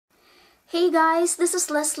Hey guys, this is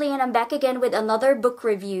Leslie and I'm back again with another book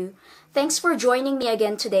review. Thanks for joining me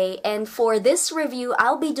again today, and for this review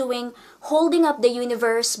I'll be doing Holding Up the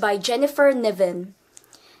Universe by Jennifer Niven.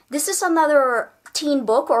 This is another teen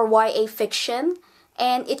book or YA fiction,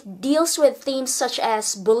 and it deals with themes such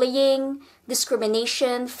as bullying,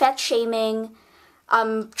 discrimination, fat shaming,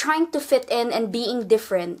 trying to fit in and being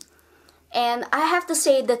different. And I have to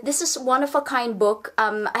say that this is one-of-a-kind book.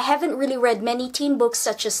 I haven't really read many teen books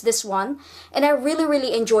such as this one, and I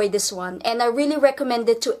really enjoyed this one. And I really recommend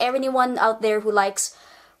it to anyone out there who likes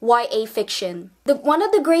YA fiction. One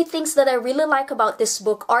of the great things that I really like about this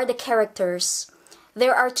book are the characters.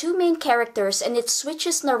 There are two main characters, and it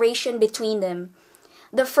switches narration between them.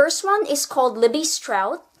 The first one is called Libby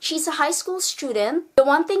Strout. She's a high school student. The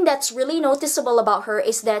one thing that's really noticeable about her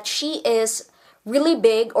is that she is really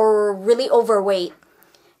big or really overweight.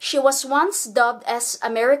 She was once dubbed as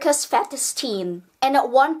America's fattest teen, and at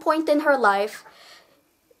one point in her life,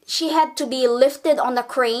 she had to be lifted on a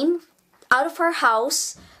crane out of her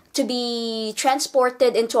house to be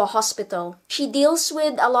transported into a hospital. She deals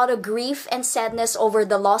with a lot of grief and sadness over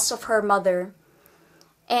the loss of her mother.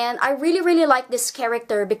 And I really like this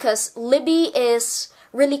character because Libby is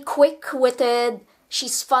really quick-witted.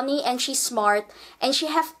 She's funny and she's smart, and she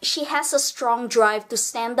has a strong drive to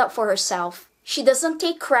stand up for herself. She doesn't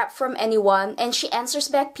take crap from anyone, and she answers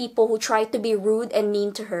back people who try to be rude and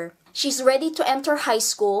mean to her. She's ready to enter high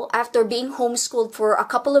school after being homeschooled for a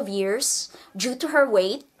couple of years due to her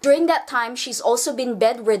weight. During that time, she's also been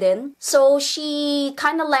bedridden, so she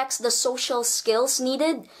kind of lacks the social skills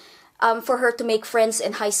needed for her to make friends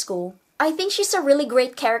in high school. I think she's a really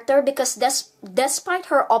great character because despite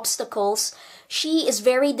her obstacles, she is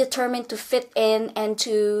very determined to fit in and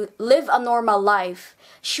to live a normal life.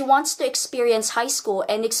 She wants to experience high school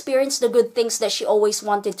and experience the good things that she always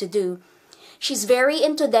wanted to do. She's very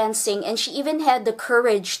into dancing, and she even had the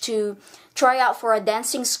courage to try out for a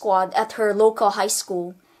dancing squad at her local high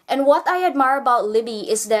school. And what I admire about Libby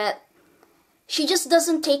is that she just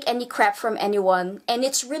doesn't take any crap from anyone, and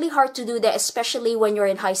it's really hard to do that, especially when you're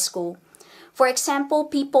in high school. For example,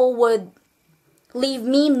 people would leave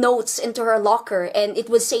mean notes into her locker, and it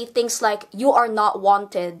would say things like, "You are not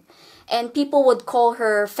wanted." And people would call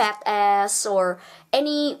her fat ass or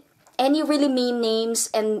any really mean names,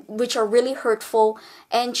 and which are really hurtful,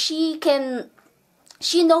 and she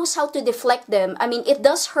knows how to deflect them. I mean, it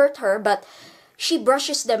does hurt her, but she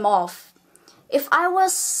brushes them off. If I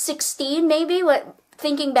was 16, maybe,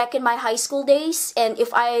 thinking back in my high school days, and if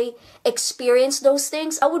I experienced those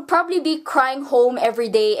things, I would probably be crying home every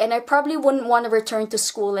day, and I probably wouldn't want to return to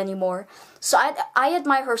school anymore. So I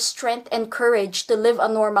admire her strength and courage to live a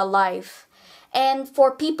normal life, and for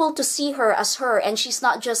people to see her as her, and she's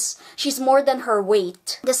more than her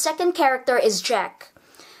weight. The second character is Jack.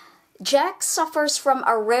 Jack suffers from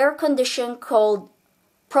a rare condition called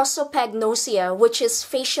prosopagnosia, which is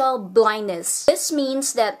facial blindness. This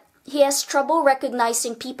means that he has trouble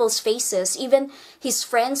recognizing people's faces, even his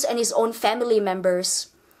friends and his own family members,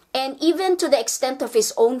 and even to the extent of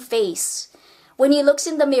his own face. When he looks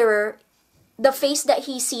in the mirror, the face that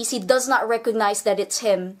he sees, he does not recognize that it's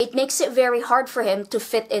him. It makes it very hard for him to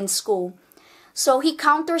fit in school. So he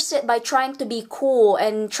counters it by trying to be cool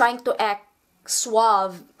and trying to act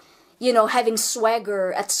suave, having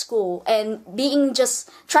swagger at school and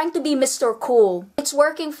trying to be Mr. Cool. It's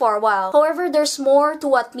working for a while. However, there's more to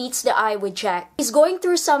what meets the eye with Jack. He's going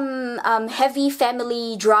through some heavy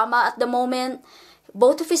family drama at the moment.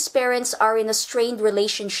 Both of his parents are in a strained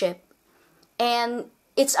relationship, and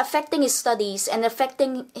it's affecting his studies and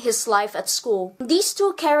affecting his life at school. These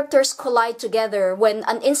two characters collide together when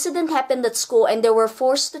an incident happened at school, and they were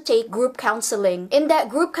forced to take group counseling. In that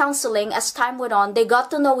group counseling, as time went on, they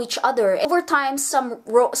got to know each other. Over time, some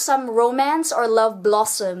romance or love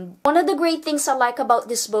blossomed. One of the great things I like about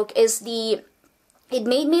this book is it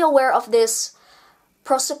made me aware of this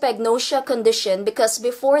prosopagnosia condition, because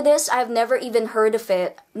before this, I've never even heard of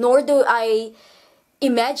it, nor do I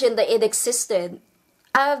imagine that it existed.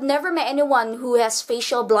 I've never met anyone who has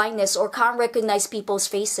facial blindness or can't recognize people's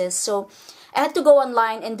faces, so I had to go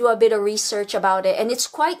online and do a bit of research about it, and it's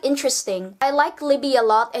quite interesting. I like Libby a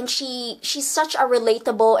lot, and she's such a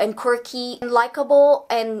relatable and quirky and likable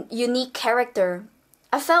and unique character.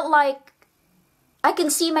 I felt like I can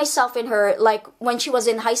see myself in her, like when she was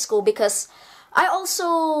in high school, because I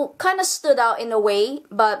also kind of stood out in a way,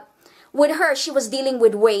 but with her, she was dealing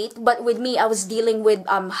with weight, but with me, I was dealing with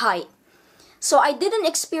height. So I didn't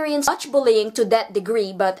experience much bullying to that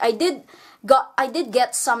degree, but I did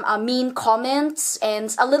get some mean comments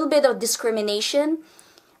and a little bit of discrimination.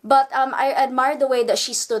 But I admire the way that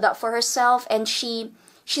she stood up for herself, and she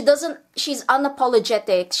she's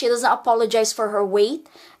unapologetic. She doesn't apologize for her weight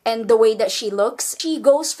and the way that she looks. She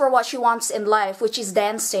goes for what she wants in life, which is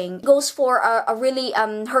dancing. Goes for a really,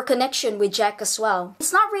 her connection with Jack as well.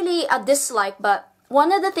 It's not really a dislike, but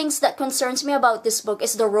one of the things that concerns me about this book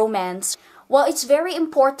is the romance. Well, it's very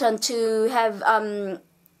important to have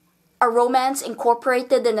a romance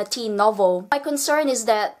incorporated in a teen novel. My concern is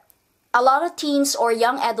that a lot of teens or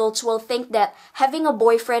young adults will think that having a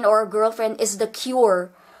boyfriend or a girlfriend is the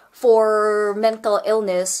cure for mental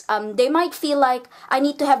illness. They might feel like, I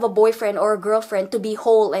need to have a boyfriend or a girlfriend to be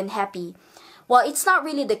whole and happy. Well, it's not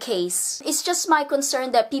really the case. It's just my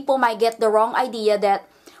concern that people might get the wrong idea that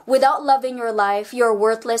without love in your life, you're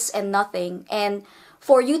worthless and nothing. And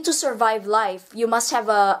for you to survive life, you must have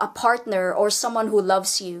a partner or someone who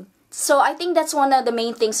loves you. So I think that's one of the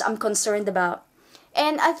main things I'm concerned about.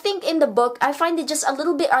 And I think in the book, I find it just a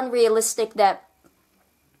little bit unrealistic that,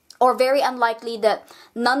 or very unlikely that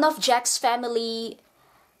none of Jack's family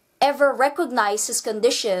ever recognized his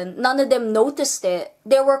condition. None of them noticed it.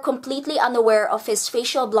 They were completely unaware of his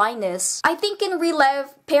facial blindness. I think in real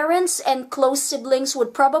life, parents and close siblings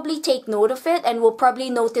would probably take note of it and will probably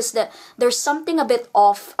notice that there's something a bit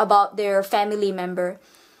off about their family member.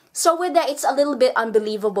 So with that, it's a little bit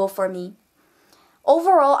unbelievable for me.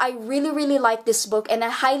 Overall, I really like this book and I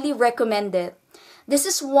highly recommend it. This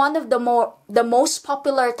is one of the most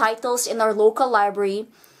popular titles in our local library.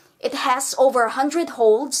 It has over 100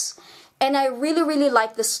 holds and I really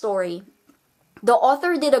like the story. The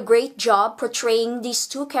author did a great job portraying these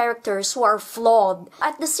two characters who are flawed.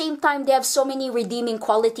 At the same time, they have so many redeeming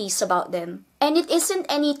qualities about them. And it isn't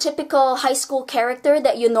any typical high school character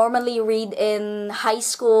that you normally read in high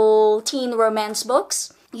school teen romance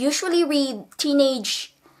books. Usually read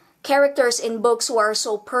teenage characters in books who are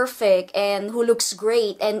so perfect and who looks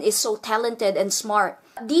great and is so talented and smart.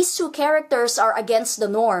 These two characters are against the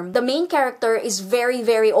norm. The main character is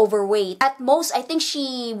very overweight. At most, I think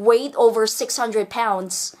she weighed over 600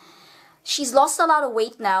 pounds. She's lost a lot of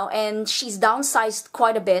weight now and she's downsized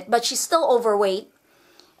quite a bit, but she's still overweight.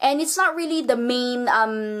 And it's not really the main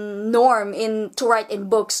norm to write in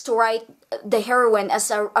books, to write the heroine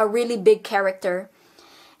as a really big character.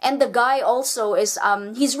 And the guy also is,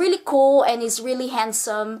 he's really cool and he's really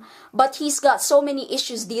handsome, but he's got so many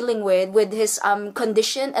issues dealing with his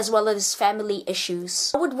condition as well as his family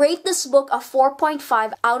issues. I would rate this book a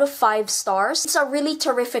 4.5 out of 5 stars. It's a really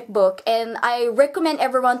terrific book and I recommend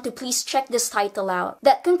everyone to please check this title out.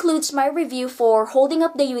 That concludes my review for Holding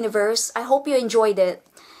Up the Universe. I hope you enjoyed it.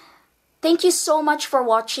 Thank you so much for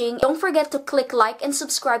watching. Don't forget to click like and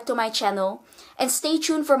subscribe to my channel. And stay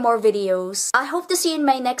tuned for more videos. I hope to see you in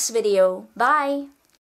my next video. Bye!